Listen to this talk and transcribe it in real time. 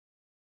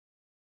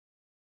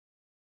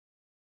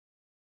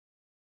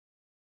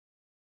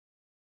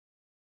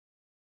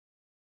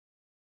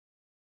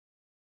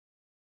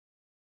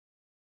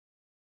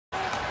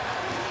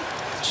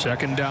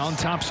Second down,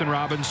 Thompson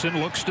Robinson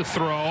looks to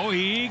throw.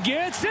 He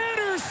gets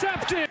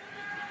intercepted.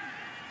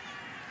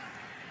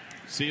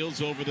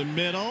 Seals over the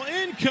middle,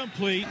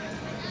 incomplete.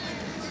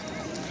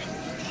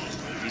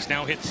 He's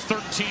now hit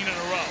 13 in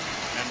a row.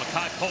 And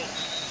Makai Polk.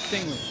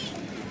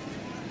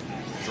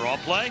 Draw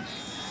play.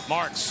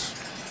 Marks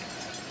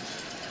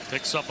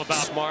picks up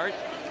about Smart.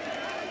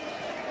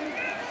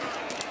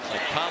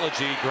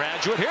 Psychology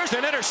graduate. Here's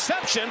an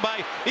interception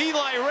by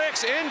Eli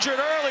Ricks, injured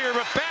earlier,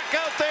 but back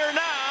out there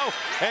now.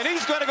 And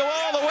he's going to go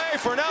all the way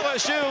for an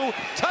LSU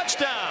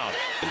touchdown.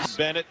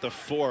 Bennett, the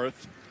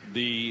fourth.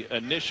 The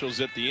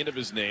initials at the end of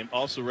his name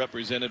also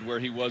represented where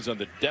he was on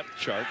the depth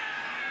chart.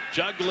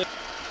 Juggling.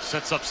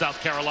 Sets up South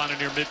Carolina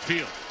near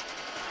midfield.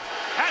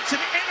 That's an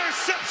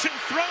interception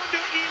thrown to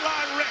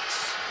Eli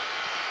Ricks.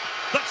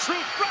 The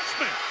true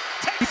freshman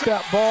takes Keep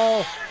that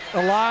ball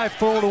alive,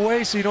 throw it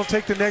away so you don't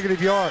take the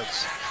negative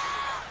yards.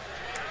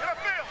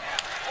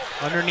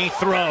 Underneath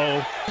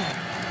throw.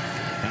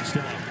 That's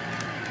still up.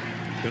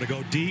 Gonna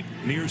go deep,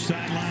 near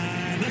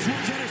sideline. This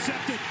one's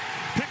intercepted.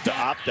 The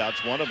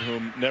opt-outs, one of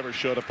whom never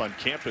showed up on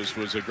campus,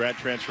 was a grad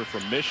transfer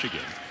from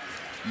Michigan.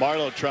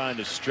 Marlowe trying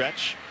to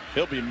stretch.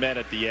 He'll be met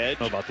at the edge. I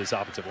don't know about this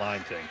offensive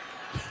line thing.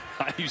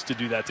 I used to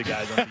do that to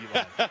guys on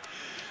the line.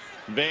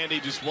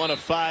 Vandy just 1 of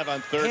 5 on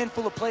third.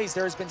 Handful of plays.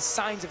 There has been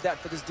signs of that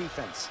for this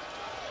defense.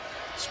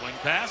 Swing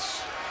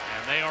pass,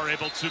 and they are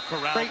able to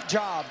corral. Great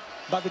job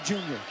by the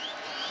junior.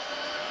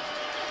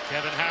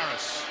 Kevin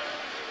Harris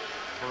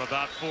for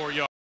about 4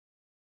 yards.